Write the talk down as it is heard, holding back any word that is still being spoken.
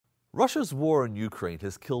Russia's war in Ukraine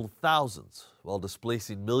has killed thousands while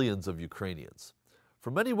displacing millions of Ukrainians.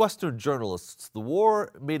 For many Western journalists, the war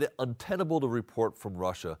made it untenable to report from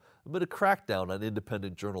Russia amid a crackdown on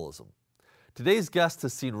independent journalism. Today's guest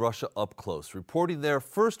has seen Russia up close, reporting there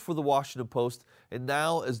first for the Washington Post and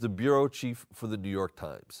now as the bureau chief for the New York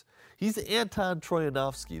Times. He's Anton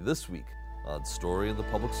Troyanovsky this week on Story in the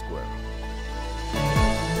Public Square.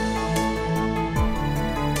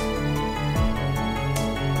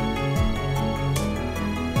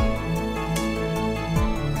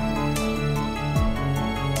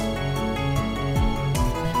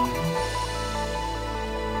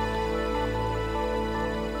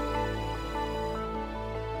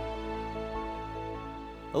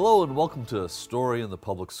 Hello and welcome to Story in the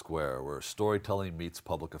Public Square, where storytelling meets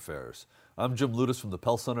public affairs. I'm Jim Ludes from the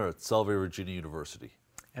Pell Center at Salve Regina University.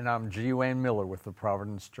 And I'm G. Wayne Miller with the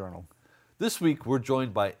Providence Journal. This week, we're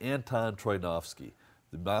joined by Anton Troyanovsky,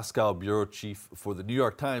 the Moscow bureau chief for the New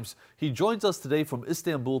York Times. He joins us today from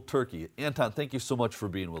Istanbul, Turkey. Anton, thank you so much for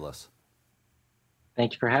being with us.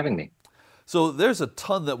 Thank you for having me. So there's a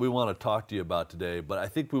ton that we want to talk to you about today, but I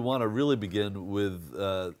think we want to really begin with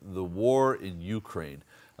the war in Ukraine.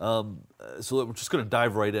 So we're just going to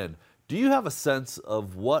dive right in. Do you have a sense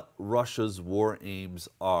of what Russia's war aims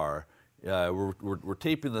are? We're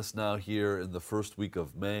taping this now here in the first week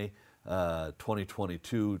of May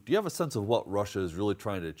 2022. Do you have a sense of what Russia is really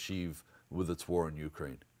trying to achieve with its war in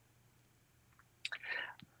Ukraine?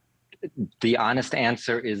 The honest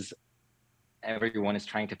answer is everyone is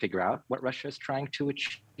trying to figure out what Russia is trying to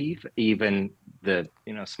achieve. Even the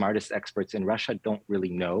smartest experts in Russia don't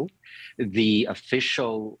really know. The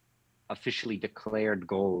officially declared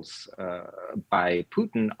goals by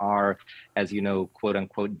Putin are, as you know, quote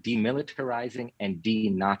unquote, demilitarizing and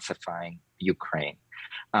denazifying Ukraine.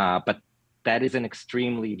 But that is an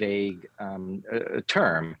extremely vague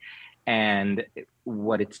term. And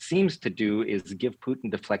what it seems to do is give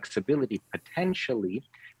Putin the flexibility potentially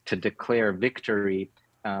to declare victory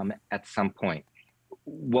at some point.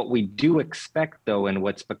 What we do expect, though, and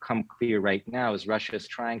what's become clear right now, is Russia is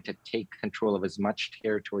trying to take control of as much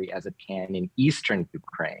territory as it can in eastern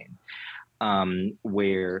Ukraine,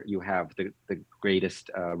 where you have the greatest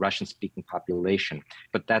Russian-speaking population.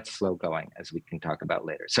 But that's slow going, as we can talk about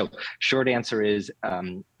later. So short answer is,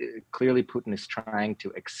 clearly Putin is trying to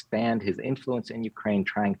expand his influence in Ukraine,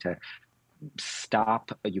 trying to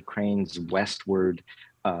stop Ukraine's westward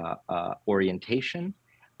orientation,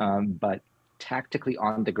 but tactically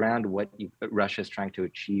on the ground, what Russia is trying to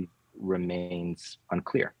achieve remains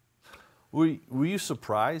unclear. Were you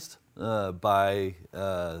surprised by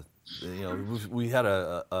we had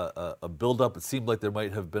a buildup? It seemed like there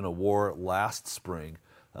might have been a war last spring.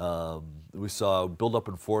 We saw a buildup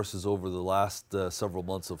in forces over the last several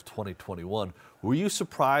months of 2021. Were you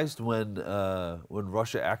surprised when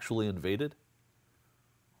Russia actually invaded?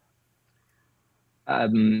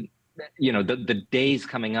 The days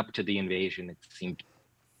coming up to the invasion, it seemed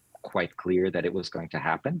quite clear that it was going to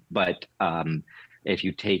happen. But if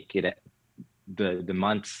you take it the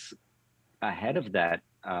months ahead of that,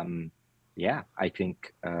 I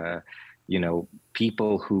think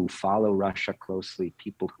people who follow Russia closely,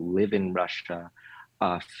 people who live in Russia,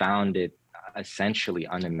 found it essentially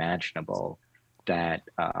unimaginable that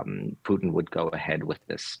Putin would go ahead with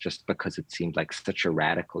this, just because it seemed like such a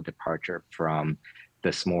radical departure from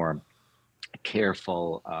this more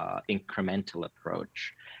careful, incremental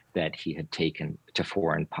approach that he had taken to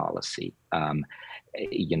foreign policy.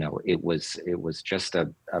 It was just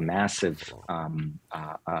a massive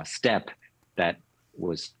step that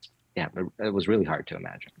was, it was really hard to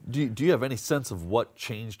imagine. Do you have any sense of what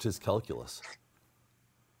changed his calculus?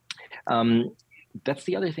 That's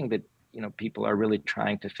the other thing that people are really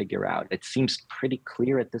trying to figure out. It seems pretty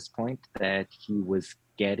clear at this point that he was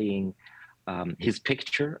getting his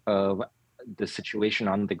picture of the situation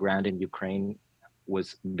on the ground in Ukraine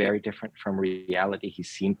was very different from reality. He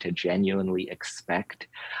seemed to genuinely expect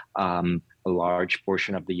a large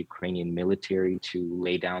portion of the Ukrainian military to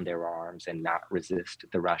lay down their arms and not resist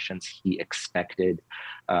the Russians. He expected,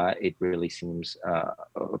 it really seems,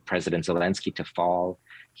 President Zelensky to fall.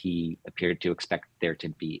 He appeared to expect there to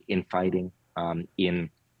be infighting in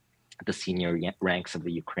the senior ranks of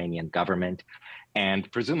the Ukrainian government.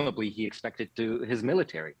 And presumably he expected his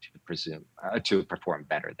military to perform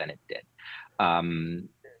better than it did.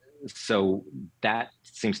 So that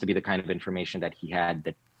seems to be the kind of information that he had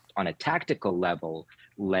that on a tactical level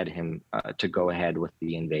led him to go ahead with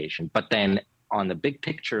the invasion. But then on the big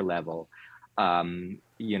picture level,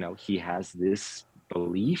 he has this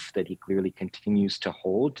belief that he clearly continues to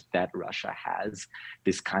hold, that Russia has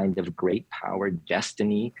this kind of great power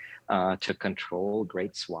destiny to control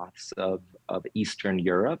great swaths of Eastern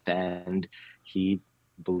Europe, and he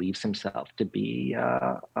believes himself to be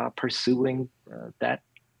pursuing that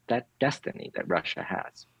destiny that Russia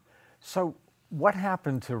has. So what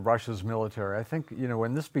happened to Russia's military? I think,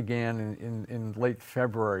 when this began in late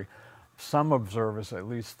February, some observers at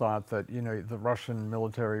least thought that, the Russian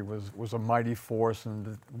military was a mighty force,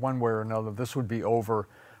 and one way or another, this would be over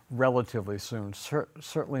relatively soon.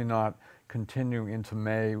 Certainly not continuing into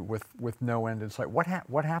May with no end in sight. What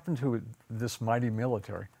happened to this mighty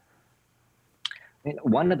military?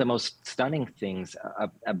 One of the most stunning things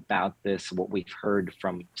about this, what we've heard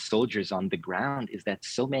from soldiers on the ground, is that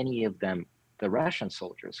so many of them, the Russian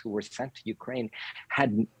soldiers who were sent to Ukraine,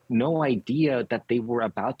 had no idea that they were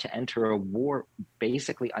about to enter a war,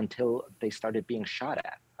 basically until they started being shot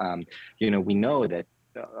at. We know that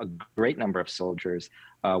a great number of soldiers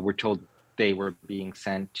were told they were being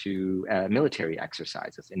sent to military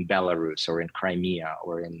exercises in Belarus or in Crimea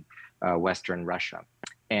or in Western Russia.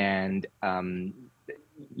 And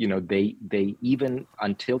they even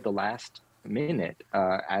until the last minute,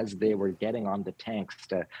 as they were getting on the tanks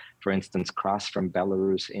to, for instance, cross from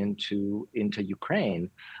Belarus into Ukraine,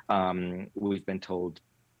 we've been told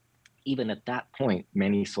even at that point,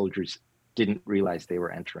 many soldiers didn't realize they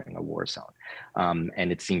were entering a war zone.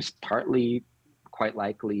 And it seems partly, quite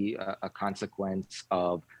likely, a consequence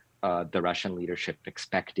of the Russian leadership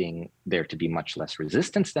expecting there to be much less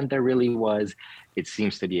resistance than there really was. It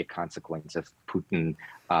seems to be a consequence of Putin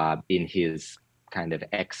in his kind of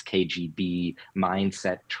ex-KGB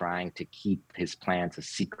mindset, trying to keep his plans as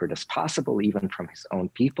secret as possible, even from his own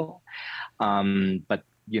people. But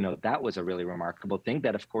that was a really remarkable thing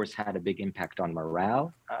that, of course, had a big impact on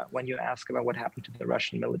morale. When you ask about what happened to the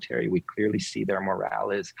Russian military, we clearly see their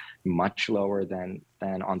morale is much lower than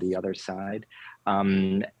on the other side.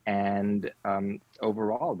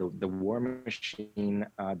 Overall, the war machine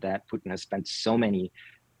that Putin has spent so many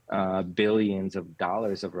billions of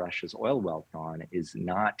dollars of Russia's oil wealth on is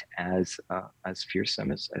not as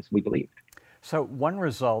fearsome as we believed. So one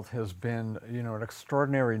result has been, an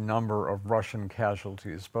extraordinary number of Russian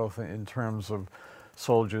casualties, both in terms of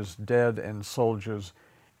soldiers dead and soldiers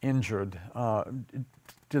injured. Do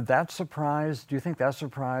you think that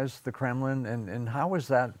surprised the Kremlin? And how is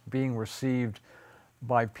that being received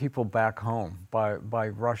by people back home, by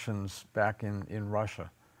Russians back in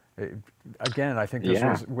Russia? Again, I think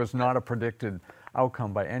this was not a predicted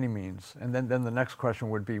outcome by any means. And then the next question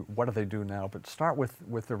would be, what do they do now? But start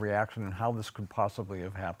with the reaction and how this could possibly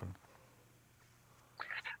have happened.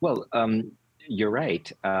 Well, you're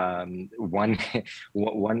right.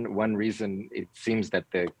 One reason it seems that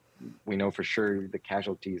we know for sure the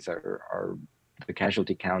casualties the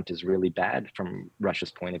casualty count is really bad from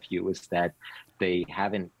Russia's point of view, is that they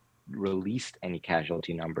haven't released any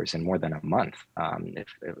casualty numbers in more than a month,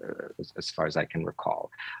 as far as I can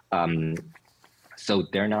recall. So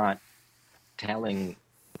they're not telling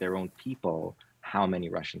their own people how many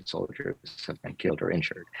Russian soldiers have been killed or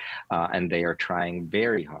injured. And they are trying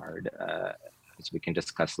very hard, as we can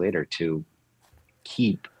discuss later, to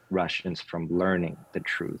keep Russians from learning the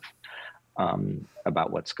truth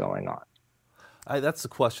about what's going on. That's the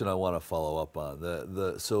question I want to follow up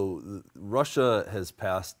on. So Russia has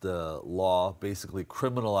passed a law basically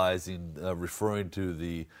criminalizing, referring to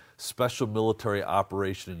the special military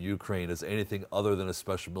operation in Ukraine as anything other than a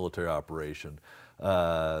special military operation.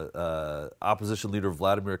 Opposition leader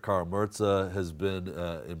Vladimir Kara-Murza has been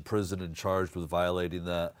imprisoned and charged with violating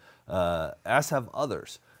that, as have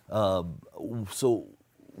others. So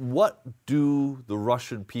what do the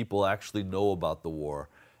Russian people actually know about the war?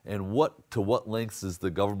 And to what lengths is the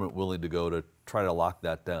government willing to go to try to lock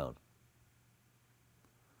that down?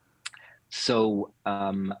 So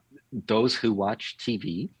those who watch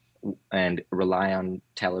TV and rely on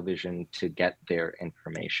television to get their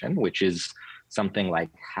information, which is something like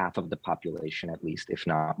half of the population, at least, if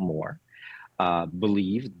not more,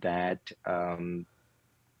 believe that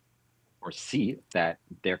or see that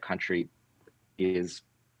their country is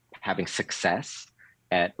having success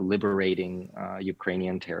at liberating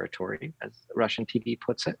Ukrainian territory, as Russian TV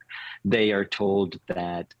puts it. They are told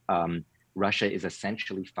that Russia is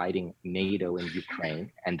essentially fighting NATO in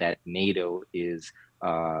Ukraine, and that NATO is,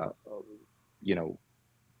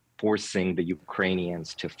 forcing the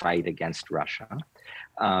Ukrainians to fight against Russia.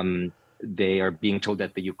 They are being told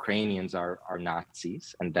that the Ukrainians are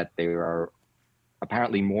Nazis, and that there are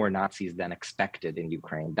apparently more Nazis than expected in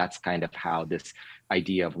Ukraine. That's kind of how this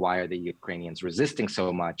idea of why are the Ukrainians resisting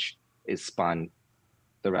so much is spun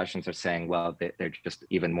the Russians are saying, well, they're just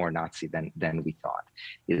even more Nazi than we thought,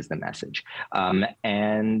 is the message.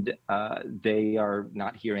 And they are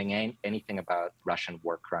not hearing anything about Russian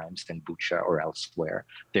war crimes in Bucha or elsewhere.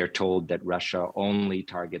 They're told that Russia only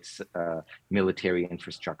targets military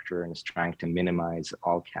infrastructure and is trying to minimize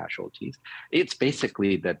all casualties. It's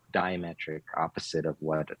basically the diametric opposite of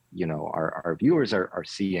what, you know, our viewers are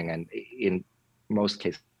seeing, and in most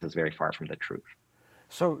cases very far from the truth.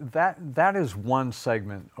 So that is one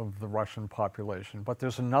segment of the Russian population, but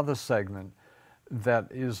there's another segment that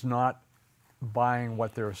is not buying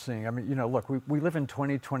what they're seeing. I mean, you know, look, we live in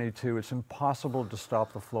 2022. It's impossible to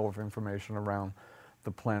stop the flow of information around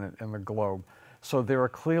the planet and the globe. So there are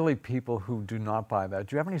clearly people who do not buy that.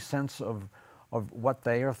 Do you have any sense of what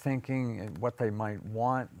they are thinking and what they might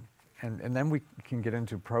want? And then we can get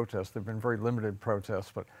into protests. There have been very limited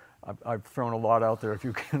protests, but I've thrown a lot out there if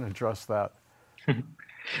you can address that.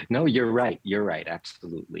 No, you're right. You're right.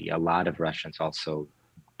 Absolutely. A lot of Russians also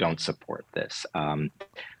don't support this.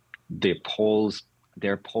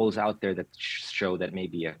 There are polls out there that show that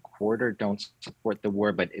maybe a quarter don't support the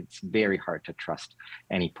war, but it's very hard to trust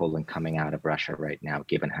any polling coming out of Russia right now,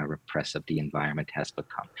 given how repressive the environment has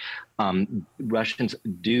become. Russians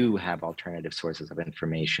do have alternative sources of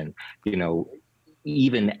information. You know,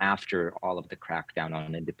 even after all of the crackdown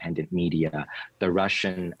on independent media, the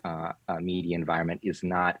Russian media environment is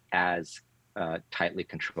not as tightly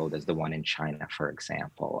controlled as the one in China, for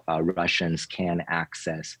example. Russians can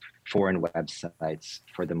access foreign websites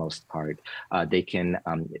for the most part. They can,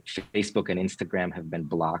 Facebook and Instagram have been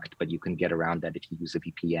blocked, but you can get around that if you use a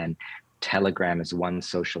VPN. Telegram is one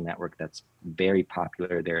social network that's very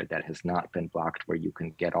popular there that has not been blocked, where you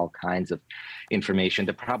can get all kinds of information.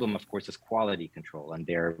 The problem, of course, is quality control, and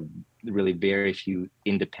there are really very few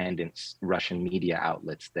independent Russian media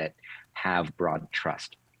outlets that have broad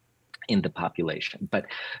trust in the population. But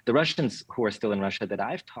the Russians who are still in Russia that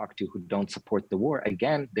I've talked to who don't support the war,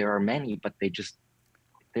 again, there are many, but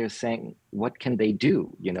they're saying, what can they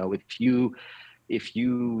do? You know, if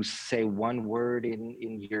you say one word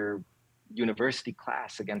in your university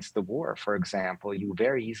class against the war, for example, you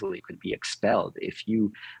very easily could be expelled. If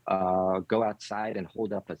you go outside and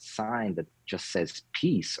hold up a sign that just says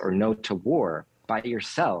peace or no to war by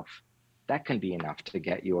yourself, that can be enough to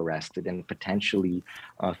get you arrested and potentially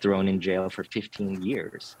thrown in jail for 15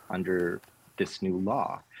 years under this new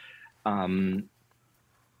law.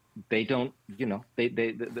 They don't, you know,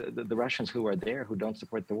 the Russians who are there who don't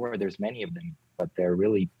support the war, there's many of them, but they're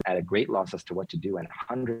really at a great loss as to what to do, and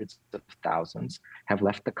hundreds of thousands have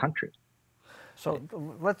left the country. So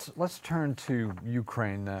let's turn to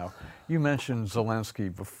Ukraine now. You mentioned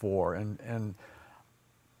Zelensky before, and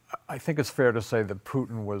I think it's fair to say that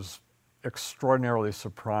Putin was extraordinarily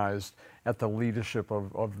surprised at the leadership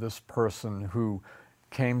of this person who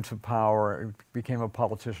came to power, became a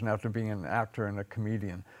politician after being an actor and a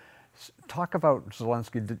comedian. Talk about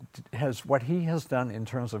Zelensky. Has what he has done in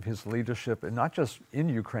terms of his leadership, and not just in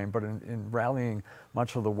Ukraine, but in rallying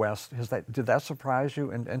much of the West, did that surprise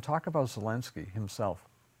you? And talk about Zelensky himself.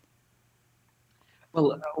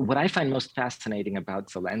 Well, what I find most fascinating about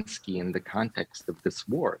Zelensky in the context of this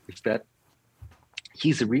war is that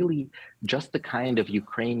he's really just the kind of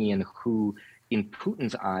Ukrainian who, in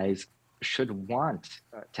Putin's eyes, should want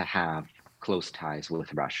to have close ties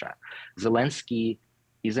with Russia. Zelensky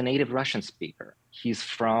is a native Russian speaker. He's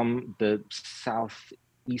from the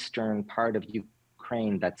southeastern part of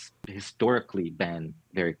Ukraine that's historically been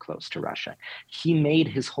very close to Russia. He made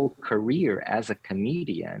his whole career as a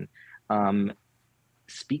comedian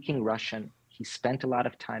speaking Russian. He spent a lot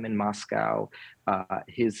of time in Moscow.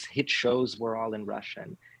 His hit shows were all in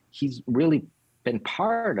Russian. He's really been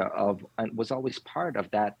part of, and was always part of,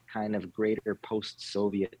 that kind of greater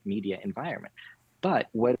post-Soviet media environment. But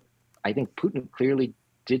what I think Putin clearly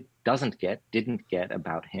didn't get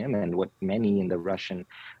about him, and what many in the Russian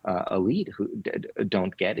elite who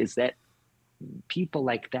don't get, is that people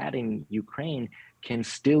like that in Ukraine can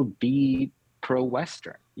still be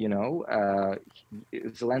pro-Western. You know,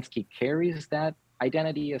 Zelensky carries that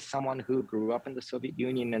identity as someone who grew up in the Soviet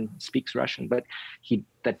Union and speaks Russian, but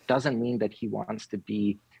that doesn't mean that he wants to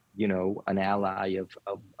be, you know, an ally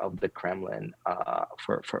of the Kremlin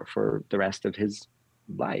for the rest of his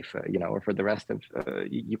life, you know, or for the rest of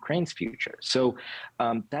Ukraine's future. So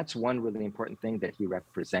that's one really important thing that he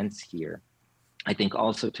represents here. I think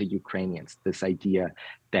also to Ukrainians, this idea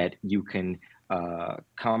that you can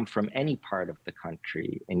come from any part of the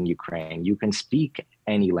country in Ukraine, you can speak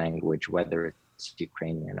any language, whether it's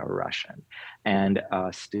Ukrainian or Russian, and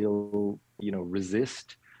still, you know,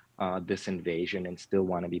 resist this invasion and still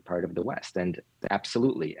want to be part of the West. And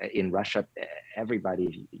absolutely, in Russia,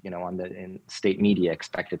 everybody, on the in state media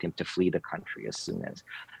expected him to flee the country as soon as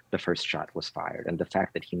the first shot was fired. And the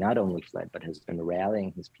fact that he not only fled, but has been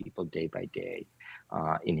rallying his people day by day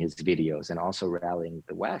in his videos, and also rallying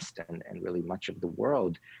the West and really much of the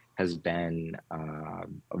world, has been a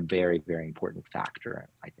very, very important factor,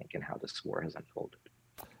 I think, in how this war has unfolded.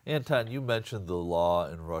 Anton, you mentioned the law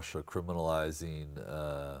in Russia criminalizing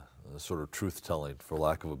sort of truth-telling, for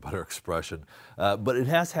lack of a better expression, but it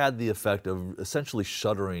has had the effect of essentially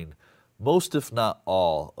shuttering most, if not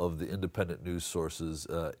all, of the independent news sources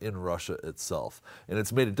in Russia itself. And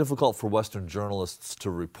it's made it difficult for Western journalists to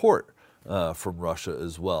report from Russia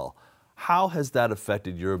as well. How has that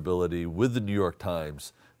affected your ability with the New York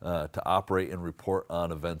Times to operate and report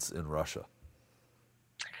on events in Russia?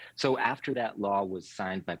 So after that law was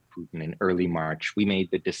signed by Putin in early March, we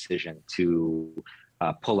made the decision to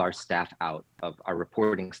pull our staff out of our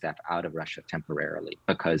reporting staff out of Russia temporarily,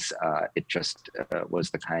 because it just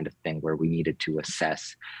was the kind of thing where we needed to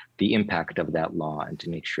assess the impact of that law and to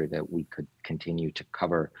make sure that we could continue to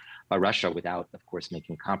cover Russia without, of course,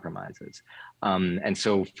 making compromises. And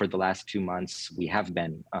so for the last 2 months, we have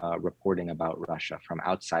been reporting about Russia from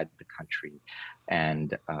outside the country.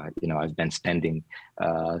 And, I've been spending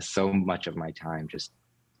so much of my time just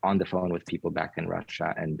on the phone with people back in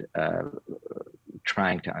Russia and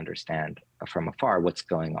trying to understand from afar what's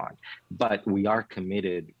going on. But we are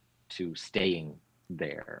committed to staying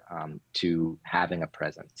there, to having a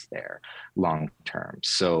presence there long term.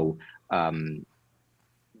 So,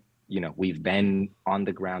 we've been on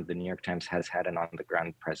the ground. The New York Times has had an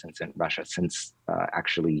on-the-ground presence in Russia since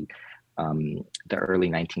actually the early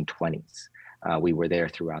 1920s. We were there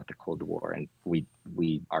throughout the Cold War, and we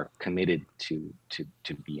are committed to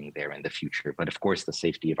being there in the future. But of course, the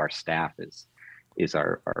safety of our staff is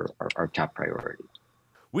our top priority.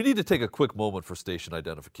 We need to take a quick moment for station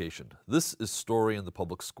identification. This is Story in the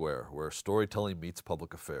Public Square, where storytelling meets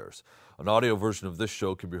public affairs. An audio version of this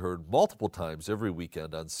show can be heard multiple times every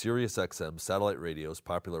weekend on SiriusXM Satellite Radio's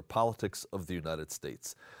popular Politics of the United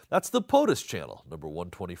States. That's the POTUS channel, number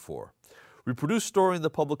 124. We produce Story in the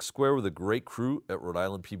Public Square with a great crew at Rhode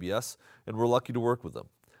Island PBS, and we're lucky to work with them.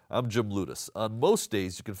 I'm Jim Ludas. On most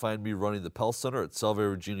days, you can find me running the Pell Center at Salve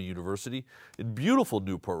Regina University in beautiful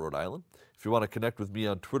Newport, Rhode Island. If you want to connect with me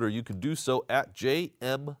on Twitter, you can do so at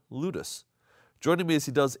JMLudas. Joining me as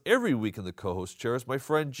he does every week in the co-host chair is my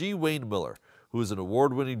friend G. Wayne Miller, who is an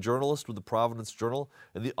award-winning journalist with the Providence Journal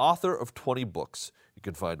and the author of 20 books. You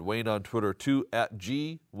can find Wayne on Twitter, too, at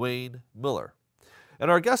G. Wayne Miller. And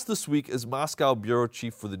our guest this week is Moscow bureau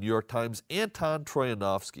chief for the New York Times, Anton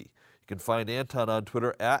Troyanovsky. You can find Anton on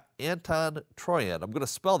Twitter at Anton Troyan. I'm going to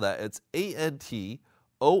spell that. It's ANTONTROIAN.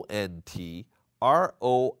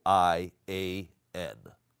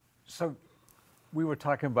 So we were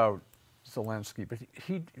talking about Zelensky, but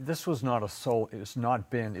this was not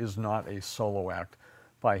is not a solo act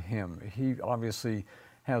by him. He obviously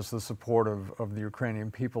has the support of the Ukrainian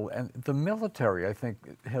people, and the military, I think,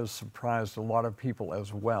 has surprised a lot of people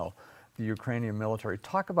as well, the Ukrainian military.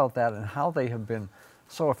 Talk about that and how they have been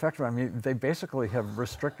so effective. I mean, they basically have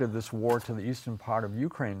restricted this war to the eastern part of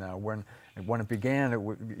Ukraine now. When it began,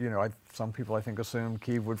 some people, I think, assumed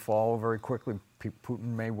Kyiv would fall very quickly.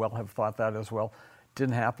 Putin may well have thought that as well.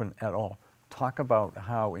 Didn't happen at all. Talk about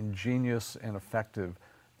how ingenious and effective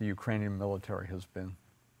the Ukrainian military has been.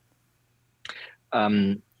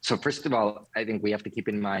 So first of all, I think we have to keep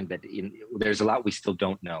in mind that there's a lot we still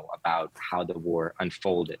don't know about how the war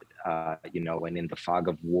unfolded, and in the fog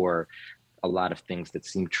of war, a lot of things that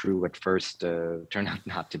seem true at first turn out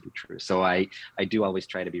not to be true. So I do always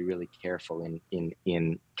try to be really careful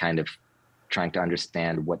in kind of trying to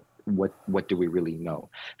understand what do we really know.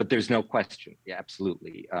 But there's no question, yeah,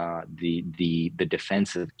 absolutely, the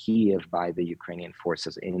defense of Kyiv by the Ukrainian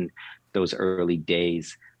forces in those early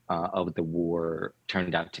days of the war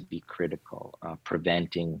turned out to be critical,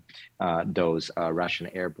 preventing those Russian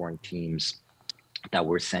airborne teams that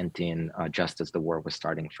were sent in just as the war was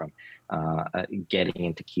starting from getting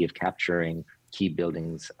into Kyiv, capturing key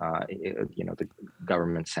buildings. The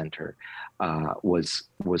government center was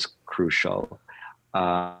crucial.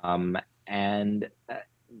 And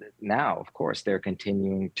now, of course, they're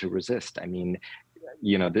continuing to resist. I mean,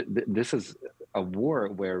 this is a war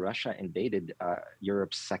where Russia invaded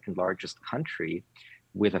Europe's second largest country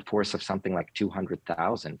with a force of something like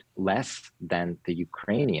 200,000, less than the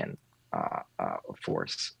Ukrainian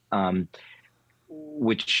force,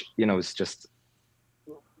 which, is just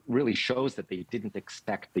really shows that they didn't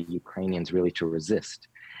expect the Ukrainians really to resist.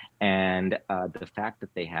 And the fact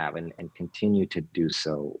that they have and continue to do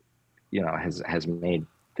so has made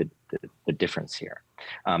the difference here.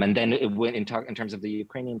 And then it went in terms of the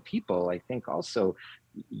Ukrainian people. I think also,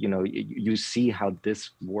 you see how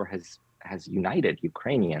this war has united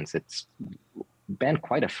Ukrainians. It's been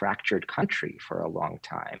quite a fractured country for a long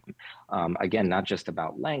time. Again, not just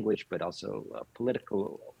about language, but also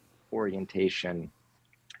political orientation,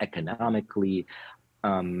 economically.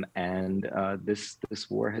 And this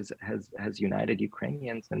war has united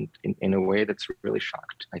Ukrainians, and in a way that's really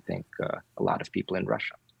shocked, I think, a lot of people in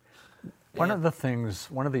Russia. One of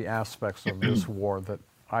the aspects of this war that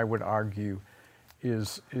I would argue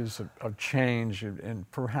is a change, and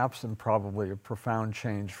perhaps and probably a profound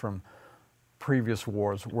change from previous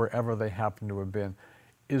wars, wherever they happen to have been,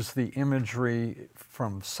 is the imagery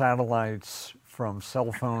from satellites, from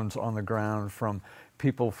cell phones on the ground, from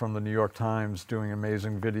people from the New York Times doing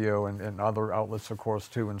amazing video, and other outlets, of course,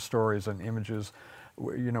 too, and stories and images.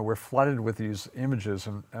 We're flooded with these images,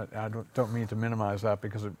 and I don't mean to minimize that,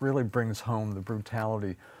 because it really brings home the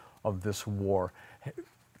brutality of this war.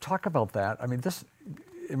 Talk about that. I mean,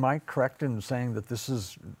 am I correct in saying that this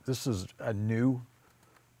is a new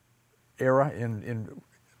era in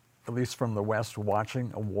at least from the West,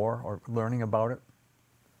 watching a war or learning about it?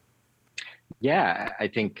 Yeah, I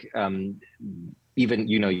think even,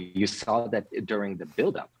 you saw that during the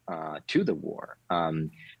buildup to the war,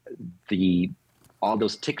 all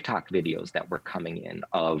those TikTok videos that were coming in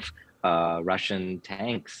of Russian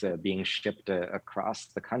tanks being shipped across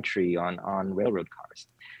the country on railroad cars.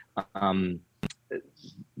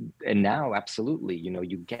 And now, absolutely,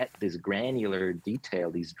 you get this granular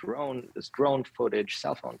detail, this drone footage,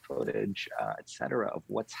 cell phone footage, et cetera, of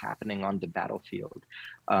what's happening on the battlefield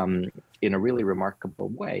in a really remarkable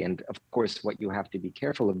way. And of course, what you have to be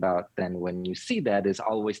careful about then when you see that is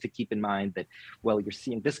always to keep in mind that, well, you're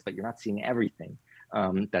seeing this, but you're not seeing everything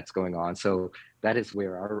that's going on. So that is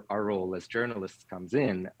where our role as journalists comes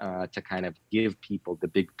in, to kind of give people the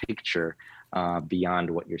big picture beyond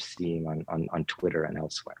what you're seeing on Twitter and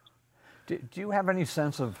elsewhere. Do you have any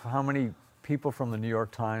sense of how many people from the New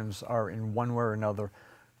York Times are in one way or another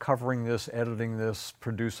covering this, editing this,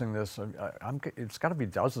 producing this? It's got to be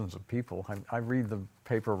dozens of people. I read the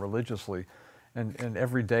paper religiously, and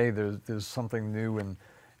every day there's something new and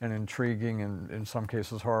intriguing, and in some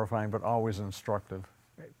cases horrifying, but always instructive.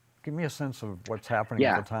 Give me a sense of what's happening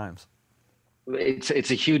at the Times. It's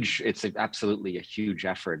absolutely a huge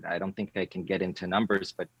effort. I don't think I can get into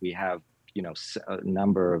numbers, but we have, a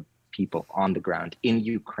number of people on the ground in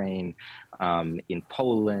Ukraine, in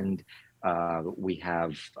Poland. We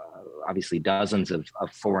have obviously dozens of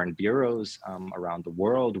foreign bureaus around the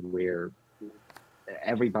world where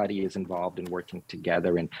everybody is involved in working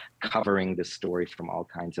together and covering the story from all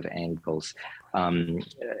kinds of angles.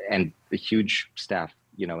 And the huge staff,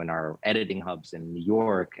 in our editing hubs in New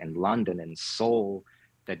York and London and Seoul,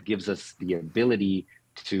 that gives us the ability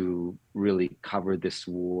to really cover this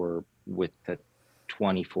war with a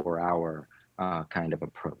 24-hour kind of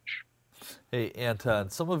approach. Hey, Anton,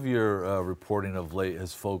 some of your reporting of late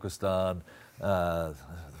has focused on,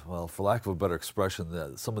 well, for lack of a better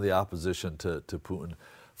expression, some of the opposition to Putin.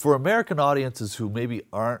 For American audiences who maybe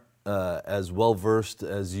aren't as well versed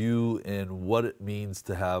as you in what it means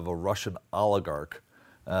to have a Russian oligarch,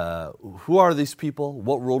 who are these people?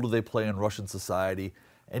 What role do they play in Russian society?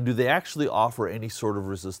 And do they actually offer any sort of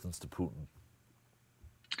resistance to Putin?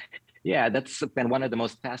 Yeah, that's been one of the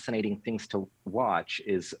most fascinating things to watch,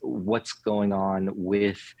 is what's going on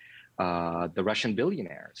with the Russian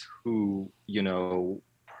billionaires who,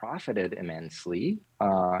 profited immensely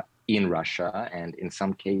in Russia, and in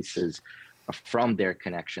some cases from their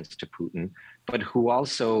connections to Putin, but who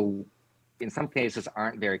also, in some cases,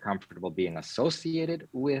 aren't very comfortable being associated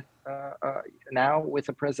with now with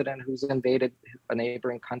a president who's invaded a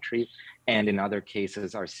neighboring country, and in other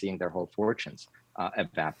cases are seeing their whole fortunes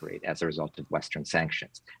evaporate as a result of Western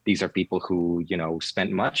sanctions. These are people who,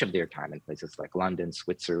 spent much of their time in places like London,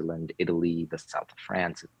 Switzerland, Italy, the south of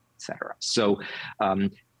France, etc. So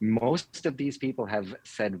most of these people have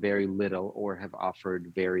said very little, or have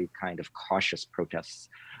offered very kind of cautious protests,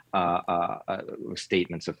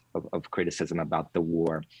 statements of criticism about the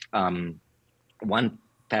war. One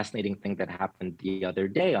fascinating thing that happened the other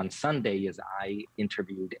day on Sunday is I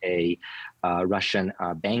interviewed a Russian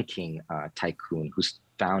banking tycoon who's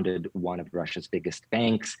founded one of Russia's biggest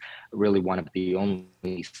banks, really one of the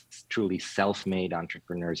only truly self-made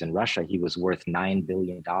entrepreneurs in Russia. He was worth $9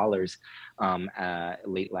 billion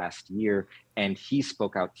late last year, and he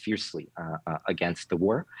spoke out fiercely against the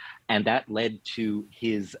war. And that led to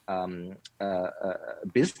his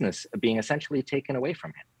business being essentially taken away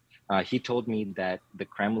from him. He told me that the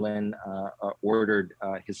Kremlin told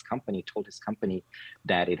his company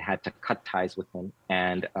that it had to cut ties with him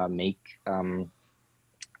and make him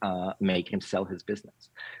sell his business.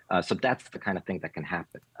 So that's the kind of thing that can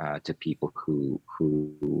happen to people who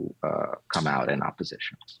come out in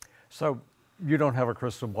opposition. So you don't have a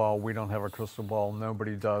crystal ball. We don't have a crystal ball.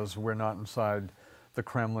 Nobody does. We're not inside the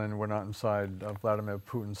Kremlin. We're not inside Vladimir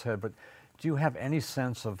Putin's head. But do you have any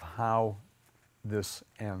sense of how this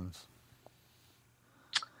ends?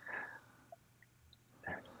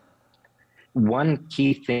 One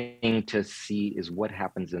key thing to see is what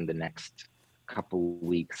happens in the next couple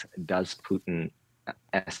weeks. Does Putin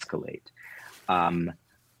escalate?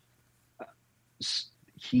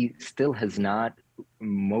 He still has not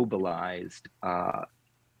mobilized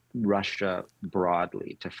Russia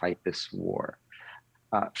broadly to fight this war.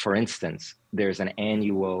 For instance, there's an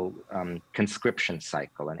annual conscription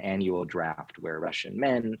cycle, an annual draft where Russian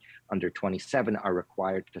men under 27 are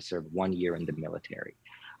required to serve 1 year in the military.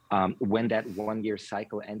 When that 1 year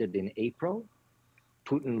cycle ended in April,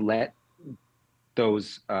 Putin let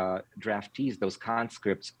those draftees, those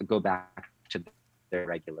conscripts, go back to their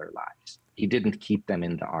regular lives. He didn't keep them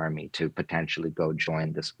in the army to potentially go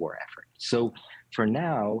join this war effort. So for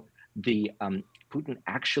now, the Putin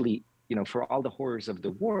actually, for all the horrors of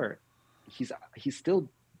the war, he's still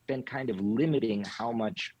been kind of limiting how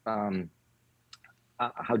much,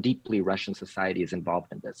 how deeply Russian society is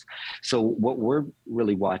involved in this. So what we're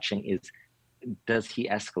really watching is, does he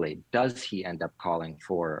escalate? Does he end up calling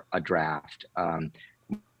for a draft,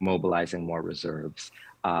 mobilizing more reserves?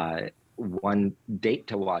 One date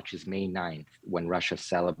to watch is May 9th, when Russia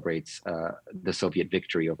celebrates the Soviet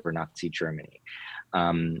victory over Nazi Germany.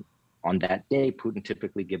 On that day, Putin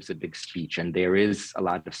typically gives a big speech, and there is a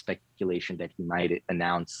lot of speculation that he might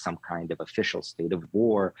announce some kind of official state of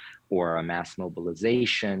war or a mass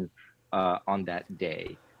mobilization on that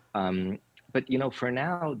day. But, for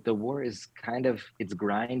now, the war is it's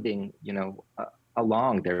grinding,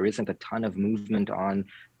 along. There isn't a ton of movement on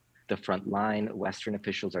the front line. Western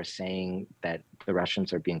officials are saying that the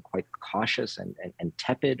Russians are being quite cautious and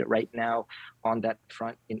tepid right now on that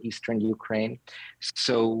front in eastern Ukraine.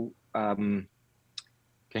 So to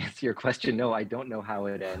answer your question, no, I don't know how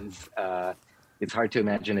it ends. It's hard to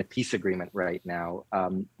imagine a peace agreement right now,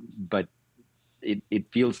 but it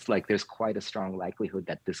feels like there's quite a strong likelihood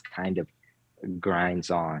that this kind of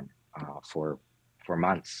grinds on for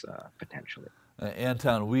months, potentially.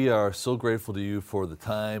 Anton, we are so grateful to you for the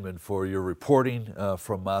time and for your reporting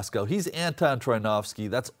from Moscow. He's Anton Troianovsky.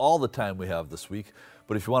 That's all the time we have this week.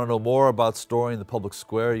 But if you want to know more about Story in the Public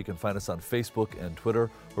Square, you can find us on Facebook and Twitter,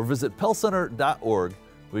 or visit pellcenter.org,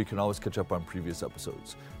 where you can always catch up on previous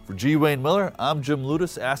episodes. For G. Wayne Miller, I'm Jim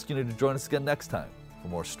Ludes, asking you to join us again next time for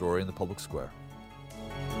more Story in the Public Square.